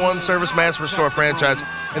 #1 Service Master Store franchise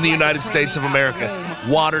in the United States of America.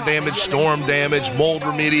 Water damage, storm damage, mold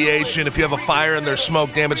remediation. If you have a fire and there's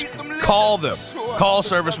smoke damage, call them. Call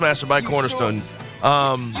Service Master by Cornerstone.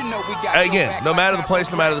 Again, no matter the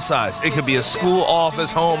place, no matter the size. It could be a school,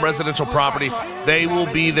 office, home, residential property. They will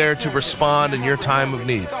be there to respond in your time of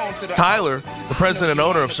need. Tyler, the president and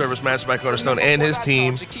owner of Service Master by Cornerstone, and his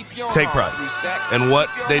team take pride in what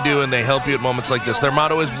they do, and they help you at moments like this. Their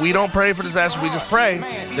motto is, we don't pray for disaster, we just pray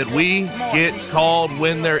that we get called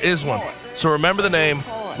when there is one. So remember the name,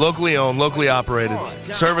 locally owned, locally operated,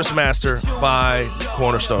 Service Master by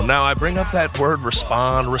Cornerstone. Now, I bring up that word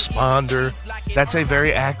respond, responder. That's a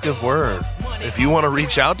very active word. If you want to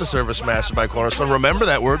reach out to Service Master by Cornerstone, remember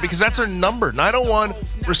that word because that's our number,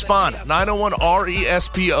 901-RESPOND,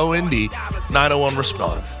 901-RESPOND,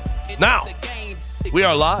 901-RESPOND. Now, we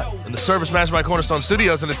are live in the Service Master by Cornerstone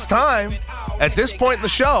studios, and it's time, at this point in the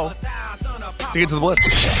show, to get to the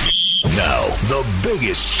Blitz. Now, the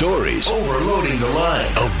biggest stories overloading the line.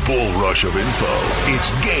 A bull rush of info. It's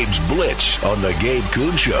Gabe's Blitz on the Gabe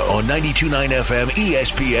Kuhn Show on 92.9 FM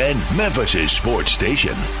ESPN, Memphis' sports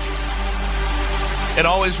station. And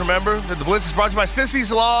always remember that the Blitz is brought to you by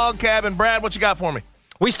Sissy's Log Cabin. Brad, what you got for me?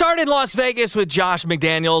 We started Las Vegas with Josh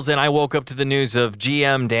McDaniels, and I woke up to the news of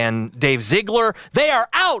GM Dave Ziegler. They are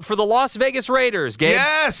out for the Las Vegas Raiders, Gabe.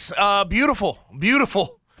 Yes, beautiful.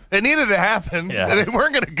 It needed to happen. Yes. They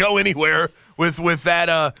weren't going to go anywhere with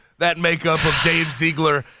that makeup of Dave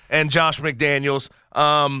Ziegler and Josh McDaniels.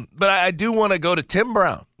 But I do want to go to Tim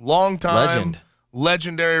Brown, longtime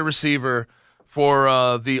legendary receiver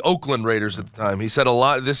for the Oakland Raiders at the time. He said a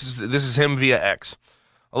lot. This is him via X.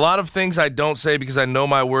 A lot of things I don't say because I know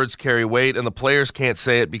my words carry weight, and the players can't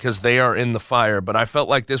say it because they are in the fire. But I felt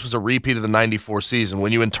like this was a repeat of the '94 season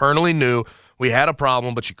when you internally knew we had a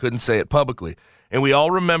problem, but you couldn't say it publicly. And we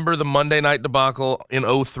all remember the Monday night debacle in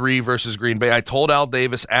 2003 versus Green Bay. I told Al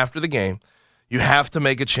Davis after the game, you have to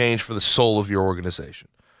make a change for the soul of your organization.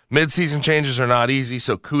 Midseason changes are not easy,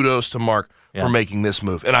 so kudos to Mark for making this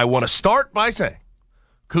move. And I want to start by saying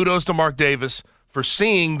kudos to Mark Davis for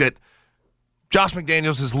seeing that Josh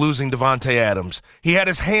McDaniels is losing Devontae Adams. He had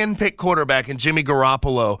his hand-picked quarterback in Jimmy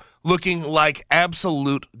Garoppolo looking like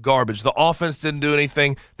absolute garbage. The offense didn't do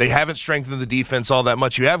anything. They haven't strengthened the defense all that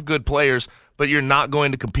much. You have good players, but you're not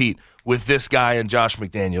going to compete with this guy and Josh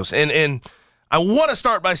McDaniels. And I want to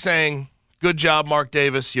start by saying, good job, Mark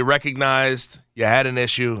Davis. You recognized you had an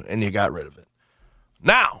issue, and you got rid of it.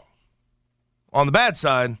 Now, on the bad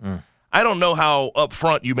side, I don't know how up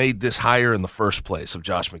front you made this hire in the first place of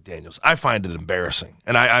Josh McDaniels. I find it embarrassing,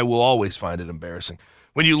 and I will always find it embarrassing.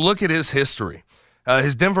 When you look at his history,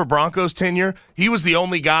 his Denver Broncos tenure, he was the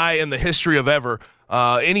only guy in the history of ever.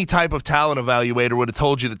 Any type of talent evaluator would have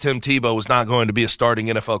told you that Tim Tebow was not going to be a starting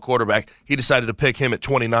NFL quarterback. He decided to pick him at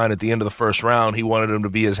 29 at the end of the first round. He wanted him to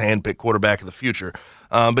be his hand-picked quarterback of the future.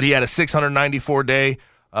 But he had a 694-day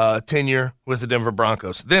tenure with the Denver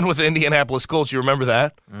Broncos. Then with the Indianapolis Colts, you remember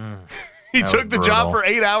that? He took the job for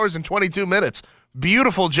 8 hours and 22 minutes.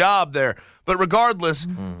 Beautiful job there. But regardless,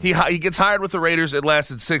 he gets hired with the Raiders. It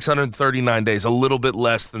lasted 639 days, a little bit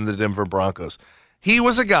less than the Denver Broncos. He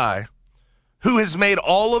was a guy who has made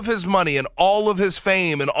all of his money and all of his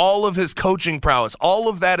fame and all of his coaching prowess. All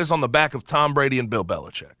of that is on the back of Tom Brady and Bill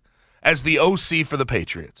Belichick as the OC for the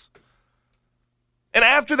Patriots. And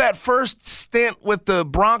after that first stint with the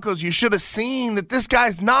Broncos, you should have seen that this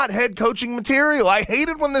guy's not head coaching material. I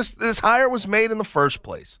hated when this hire was made in the first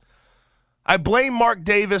place. I blame Mark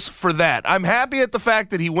Davis for that. I'm happy at the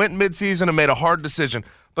fact that he went midseason and made a hard decision.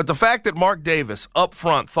 But the fact that Mark Davis up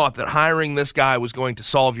front thought that hiring this guy was going to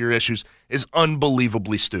solve your issues is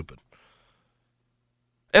unbelievably stupid.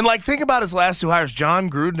 And, think about his last two hires, John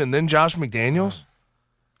Gruden and then Josh McDaniels.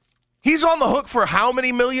 He's on the hook for how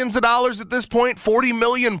many millions of dollars at this point? $40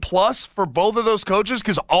 million plus for both of those coaches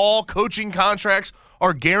because all coaching contracts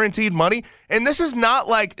are guaranteed money. And this is not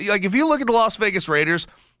like if you look at the Las Vegas Raiders,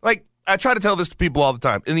 I try to tell this to people all the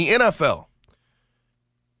time. In the NFL,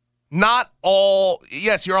 not all,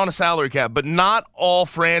 yes, you're on a salary cap, but not all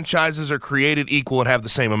franchises are created equal and have the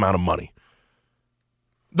same amount of money.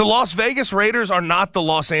 The Las Vegas Raiders are not the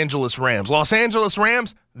Los Angeles Rams. Los Angeles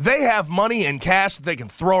Rams, they have money and cash that they can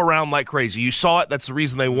throw around like crazy. You saw it. That's the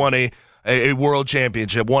reason they won a world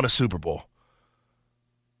championship, won a Super Bowl.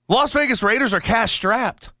 Las Vegas Raiders are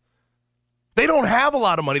cash-strapped. They don't have a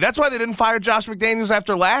lot of money. That's why they didn't fire Josh McDaniels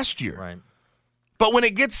after last year. Right. But when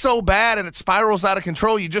it gets so bad and it spirals out of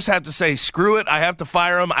control, you just have to say, screw it, I have to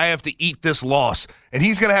fire him, I have to eat this loss. And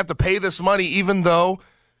he's going to have to pay this money even though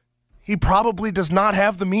he probably does not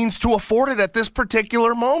have the means to afford it at this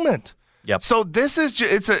particular moment. Yep. So this is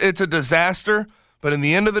it's a disaster, but in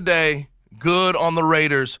the end of the day, good on the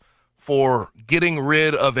Raiders for getting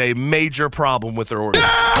rid of a major problem with their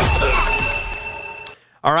organization.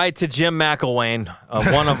 All right, to Jim McElwain,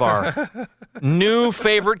 one of our new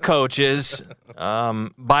favorite coaches,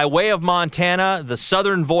 by way of Montana, the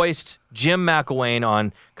Southern-voiced Jim McElwain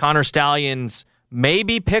on Connor Stalions'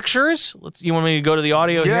 maybe pictures. You want me to go to the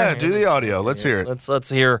audio here? Yeah, do the audio. Let's hear it. Let's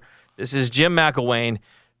hear. This is Jim McElwain,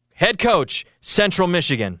 head coach, Central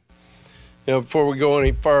Michigan. Before we go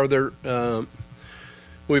any farther,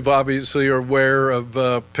 we've obviously are aware of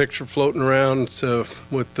a picture floating around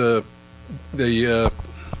with the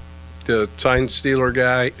sign stealer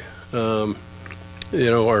guy.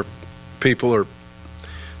 Our people are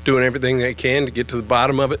doing everything they can to get to the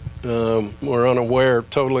bottom of it. We're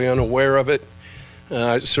totally unaware of it.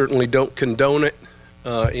 I certainly don't condone it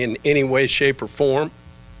in any way, shape, or form.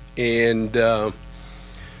 And,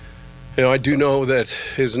 I do know that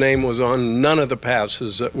his name was on none of the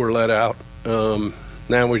passes that were let out.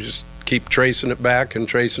 Now we just keep tracing it back and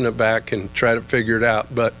try to figure it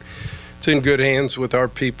out. But it's in good hands with our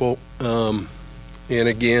people. And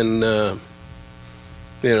again,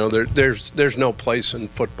 there's no place in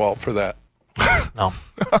football for that. No.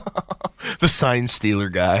 The sign stealer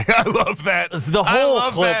guy. I love that. It's the whole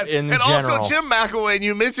clip that. in and general. Also, Jim McElwain,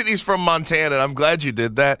 you mentioned he's from Montana, and I'm glad you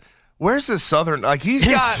did that. Where's his southern? Like he's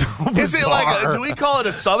got. So is it like? Do we call it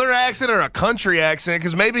a southern accent or a country accent?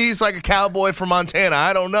 Because maybe he's like a cowboy from Montana.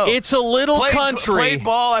 I don't know. It's a little country. Played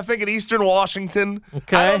ball, I think, in Eastern Washington.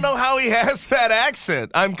 Okay. I don't know how he has that accent.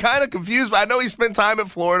 I'm kind of confused. But I know he spent time in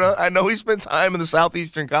Florida. I know he spent time in the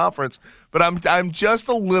Southeastern Conference. But I'm just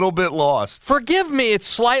a little bit lost. Forgive me. It's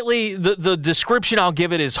slightly the description I'll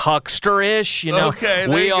give it is huckster-ish. Okay,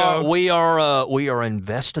 we are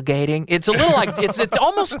investigating. It's a little like it's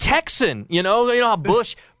almost Texan. You know how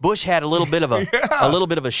Bush had a little bit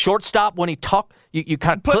of a shortstop when he talked. You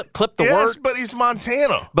kind of clip the word. Yes, but he's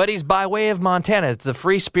Montana. But he's by way of Montana. It's the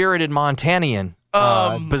free-spirited Montanian.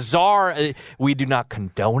 Bizarre. We do not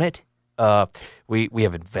condone it. We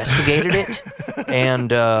have investigated it,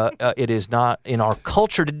 and it is not in our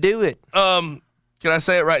culture to do it. Can I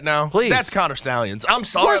say it right now? Please. That's Connor Stalions. I'm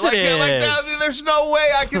sorry. Of course it is. There's no way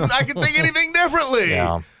I can think anything differently.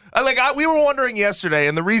 Yeah. We were wondering yesterday,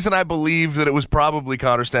 and the reason I believe that it was probably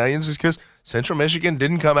Connor Stalions is because Central Michigan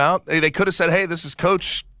didn't come out. They could have said, hey, this is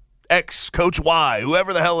Coach X, Coach Y,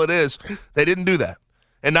 whoever the hell it is. They didn't do that.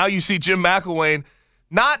 And now you see Jim McElwain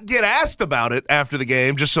not get asked about it after the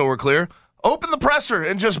game, just so we're clear. Open the presser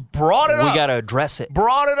and just brought it up. We got to address it.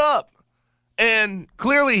 Brought it up. And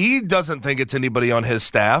clearly he doesn't think it's anybody on his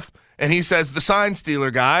staff. And he says, the sign stealer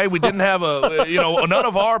guy, we didn't have none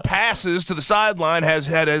of our passes to the sideline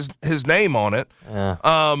had his name on it.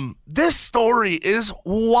 Yeah. This story is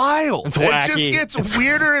wild. It's wacky. It just gets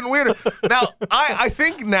weirder and weirder. Now, I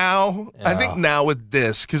think now with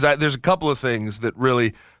this, because there's a couple of things that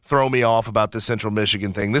really throw me off about this Central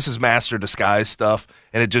Michigan thing. This is master disguise stuff,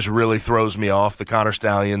 and it just really throws me off. The Connor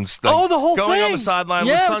Stalions thing. Oh, the whole going thing. On the sideline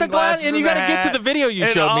with sunglasses and you got to get to the video you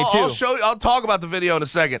showed me too. I'll talk about the video in a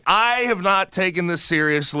second. I have not taken this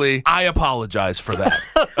seriously. I apologize for that.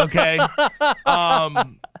 Okay,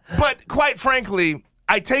 but quite frankly,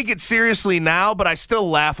 I take it seriously now, but I still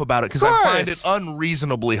laugh about it because I find it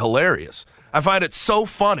unreasonably hilarious. I find it so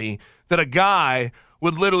funny that a guy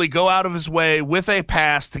would literally go out of his way with a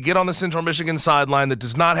pass to get on the Central Michigan sideline that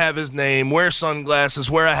does not have his name, wear sunglasses,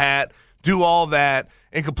 wear a hat, do all that,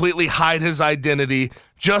 and completely hide his identity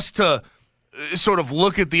just to sort of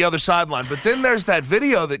look at the other sideline. But then there's that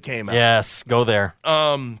video that came out. Yes, go there.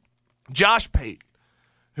 Josh Pate,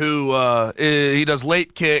 who he does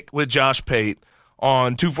Late Kick with Josh Pate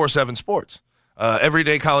on 247 Sports,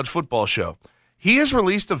 everyday college football show. He has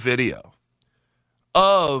released a video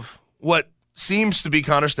of what seems to be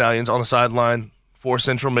Connor Stalions on the sideline for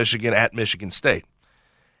Central Michigan at Michigan State.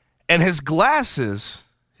 And his glasses,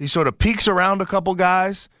 he sort of peeks around a couple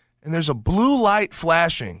guys, and there's a blue light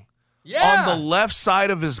flashing on the left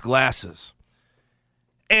side of his glasses.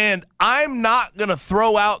 And I'm not going to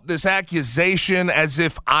throw out this accusation as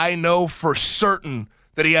if I know for certain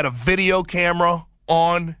that he had a video camera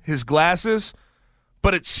on his glasses,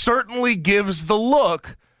 but it certainly gives the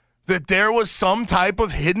look that there was some type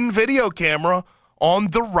of hidden video camera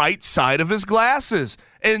on the right side of his glasses.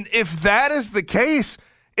 And if that is the case,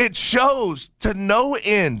 it shows to no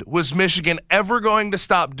end was Michigan ever going to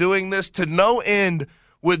stop doing this. To no end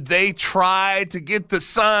would they try to get the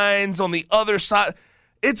signs on the other side.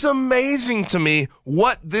 It's amazing to me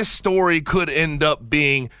what this story could end up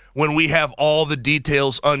being when we have all the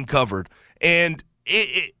details uncovered. And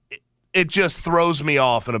it just throws me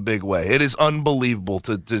off in a big way. It is unbelievable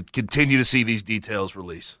to continue to see these details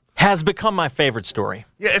release. Has become my favorite story.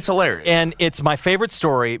 Yeah, it's hilarious. And it's my favorite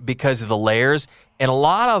story because of the layers. And a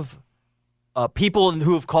lot of people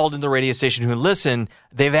who have called in the radio station who listen,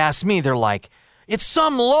 they've asked me, they're like, it's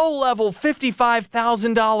some low-level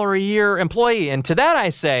 $55,000 a year employee. And to that I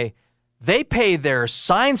say, they pay their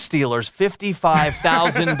sign stealers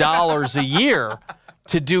 $55,000 a year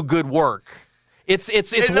to do good work. It's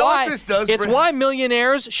why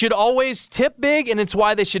millionaires should always tip big, and it's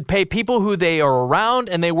why they should pay people who they are around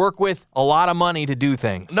and they work with a lot of money to do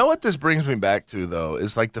things. Know what this brings me back to, though,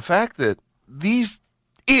 is like the fact that these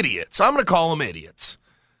idiots, I'm going to call them idiots,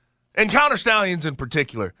 and Counter Stallions in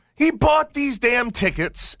particular, he bought these damn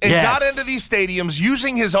tickets and got into these stadiums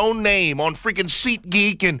using his own name on freaking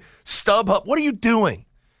SeatGeek and StubHub. What are you doing?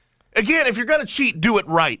 Again, if you're going to cheat, do it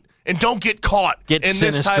right. And don't get caught in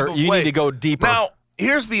sinister. This type of you way. Need to go deeper. Now,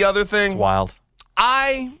 here's the other thing. It's wild.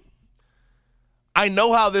 I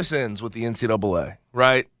know how this ends with the NCAA,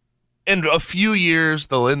 right? In a few years,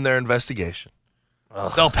 they'll end their investigation.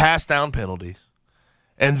 Ugh. They'll pass down penalties.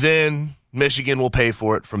 And then Michigan will pay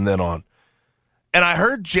for it from then on. And I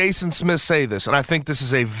heard Jason Smith say this, and I think this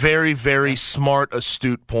is a very, very smart,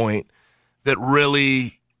 astute point that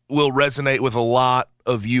really will resonate with a lot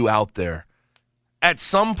of you out there. At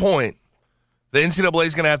some point, the NCAA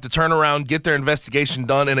is going to have to turn around, get their investigation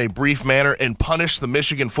done in a brief manner, and punish the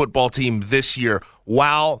Michigan football team this year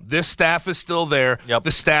while this staff is still there,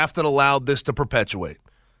 the staff that allowed this to perpetuate.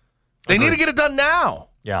 They need to get it done now.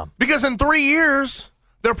 Yeah. Because in 3 years,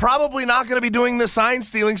 they're probably not going to be doing the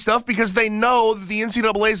sign-stealing stuff because they know that the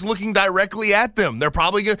NCAA is looking directly at them. They're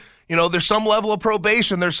probably going to, there's some level of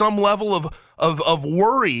probation. There's some level of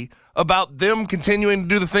worry about them continuing to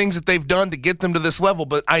do the things that they've done to get them to this level.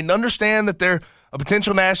 But I understand that they're a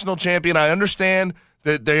potential national champion. I understand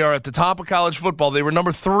that they are at the top of college football. They were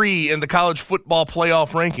number 3 in the college football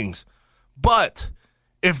playoff rankings. But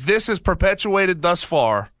if this is perpetuated thus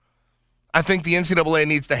far, I think the NCAA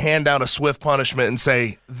needs to hand down a swift punishment and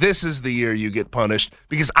say, this is the year you get punished,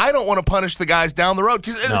 because I don't want to punish the guys down the road.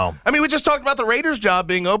 No. I mean, we just talked about the Raiders' job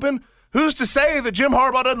being open. Who's to say that Jim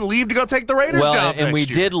Harbaugh doesn't leave to go take the Raiders job and we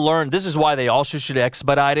next year? did learn, this is why they also should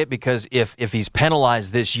expedite it, because if he's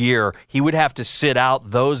penalized this year, he would have to sit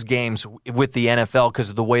out those games with the NFL because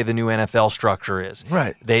of the way the new NFL structure is.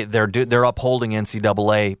 Right. They're upholding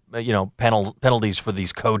NCAA penalties for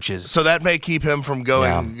these coaches. So that may keep him from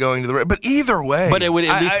going to the Raiders. But either way. But it would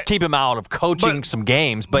at least keep him out of coaching some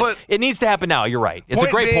games. But it needs to happen now. You're right. It's a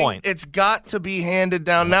great point. It's got to be handed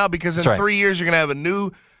down now, because in 3 years you're going to have a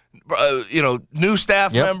new new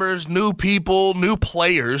staff members, new people, new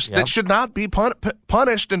players that should not be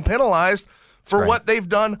punished and penalized for what they've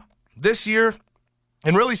done this year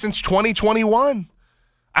and really since 2021.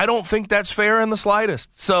 I don't think that's fair in the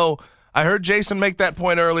slightest. So I heard Jason make that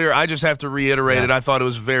point earlier. I just have to reiterate it. I thought it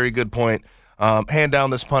was a very good point. Hand down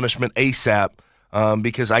this punishment ASAP.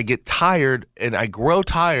 Because I get tired and I grow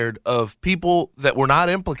tired of people that were not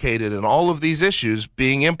implicated in all of these issues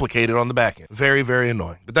being implicated on the back end. Very, very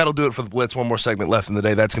annoying. But that'll do it for the Blitz. One more segment left in the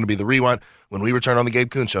day. That's going to be the Rewind when we return on the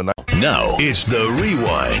Gabe Kuhn Show. Now it's the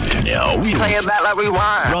Rewind. Now we play it back like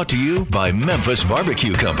Rewind. Brought to you by Memphis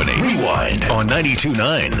Barbecue Company. Rewind on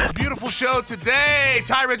 92.9. Beautiful show today.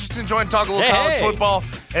 Tye Richardson joined to talk a little college football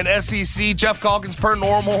and SEC. Jeff Calkins per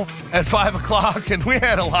normal at 5 o'clock. And we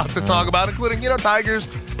had a lot to talk about, including, Tigers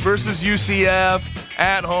versus UCF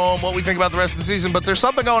at home, what we think about the rest of the season. But there's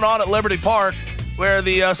something going on at Liberty Park where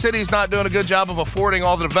the city's not doing a good job of affording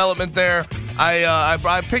all the development there.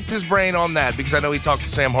 I picked his brain on that because I know he talked to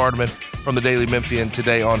Sam Hardiman from the Daily Memphian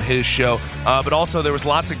today on his show. But also there was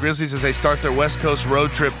lots of Grizzlies as they start their West Coast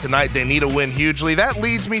road trip tonight. They need a win hugely. That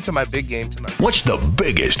leads me to my big game tonight. What's the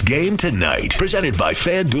biggest game tonight? Presented by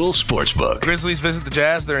FanDuel Sportsbook. Grizzlies visit the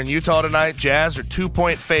Jazz. They're in Utah tonight. Jazz are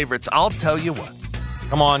 2-point favorites. I'll tell you what.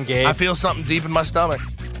 Come on, Gabe. I feel something deep in my stomach.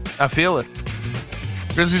 I feel it.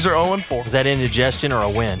 Grizzlies are 0-4. Is that indigestion or a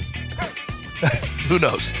win? Who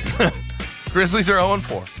knows? Grizzlies are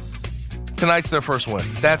 0-4. Tonight's their first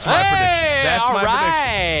win. That's my prediction. That's my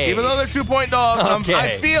prediction. Even though they're 2-point dogs,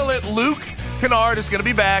 I feel it. Luke Kennard is going to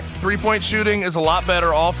be back. 3-point shooting is a lot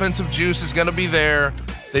better. Offensive juice is going to be there.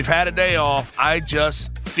 They've had a day off. I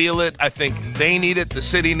just feel it. I think they need it. The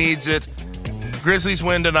city needs it. Grizzlies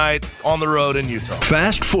win tonight on the road in Utah.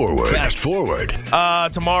 Fast forward.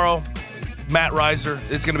 Tomorrow, Matt Reiser.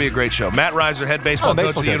 It's going to be a great show. Matt Reiser, head baseball coach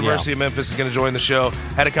at the University of Memphis, is going to join the show.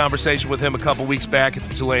 Had a conversation with him a couple weeks back at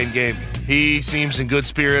the Tulane game. He seems in good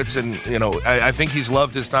spirits, and I think he's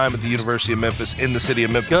loved his time at the University of Memphis in the city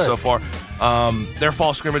of Memphis so far. Their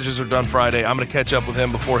fall scrimmages are done Friday. I'm going to catch up with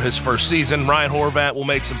him before his first season. Ryan Horvat will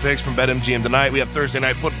make some picks from BetMGM tonight. We have Thursday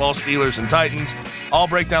Night Football, Steelers and Titans. I'll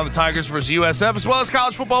break down the Tigers versus USF, as well as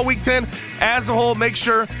college football week 10 as a whole. Make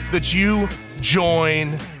sure that you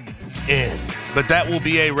join in. But that will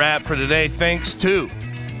be a wrap for today. Thanks to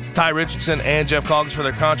Tye Richardson and Jeff Coggins for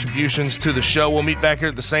their contributions to the show. We'll meet back here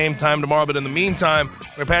at the same time tomorrow. But in the meantime, we're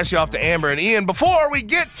going to pass you off to Amber and Ian before we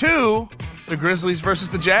get to the Grizzlies versus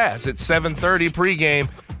the Jazz at 7:30 pregame.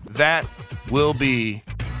 That will be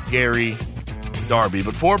Gary Darby.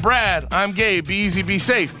 But for Brad, I'm Gabe. Be easy, be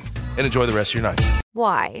safe, and enjoy the rest of your night.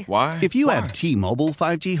 Why? If you have T-Mobile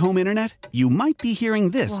 5G home internet, you might be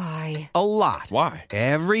hearing this a lot. Why?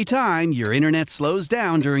 Every time your internet slows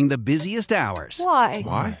down during the busiest hours.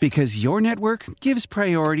 Why? Because your network gives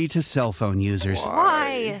priority to cell phone users.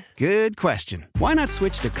 Why? Good question. Why not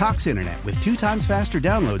switch to Cox Internet with 2 times faster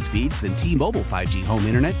download speeds than T-Mobile 5G home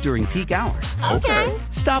internet during peak hours? Okay.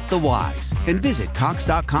 Stop the whys and visit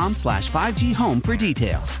cox.com/5G home for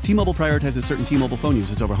details. T-Mobile prioritizes certain T-Mobile phone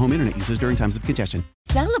users over home internet users during times of congestion.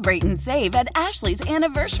 Celebrate and save at Ashley's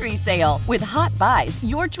Anniversary Sale. With Hot Buys,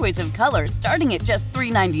 your choice of colors starting at just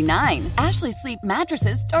 $3.99. Ashley Sleep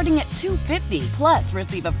mattresses starting at $2.50. Plus,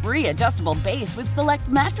 receive a free adjustable base with select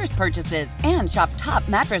mattress purchases. And shop top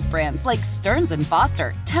mattress brands like Stearns &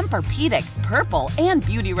 Foster, Tempur-Pedic, Purple, and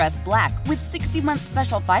Beautyrest Black with 60-month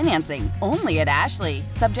special financing. Only at Ashley.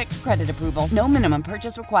 Subject to credit approval. No minimum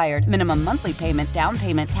purchase required. Minimum monthly payment, down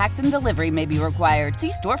payment, tax, and delivery may be required.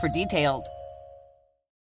 See store for details.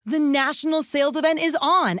 The national sales event is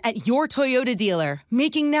on at your Toyota dealer,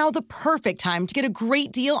 making now the perfect time to get a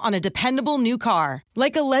great deal on a dependable new car.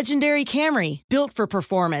 Like a legendary Camry, built for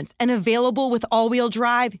performance and available with all-wheel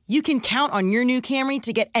drive, you can count on your new Camry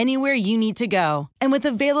to get anywhere you need to go. And with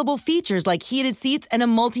available features like heated seats and a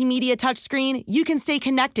multimedia touchscreen, you can stay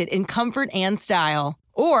connected in comfort and style.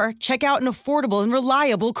 Or check out an affordable and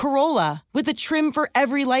reliable Corolla with a trim for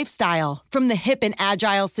every lifestyle. From the hip and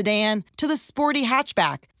agile sedan to the sporty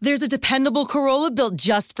hatchback, there's a dependable Corolla built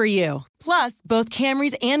just for you. Plus, both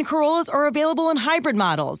Camrys and Corollas are available in hybrid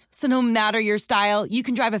models, so no matter your style, you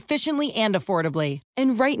can drive efficiently and affordably.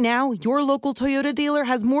 And right now, your local Toyota dealer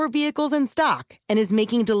has more vehicles in stock and is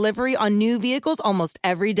making delivery on new vehicles almost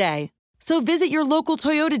every day. So visit your local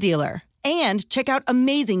Toyota dealer. And check out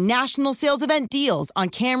amazing national sales event deals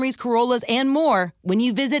on Camrys, Corollas, and more when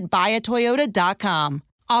you visit buyatoyota.com.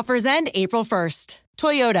 Offers end April 1st.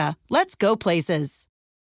 Toyota, let's go places.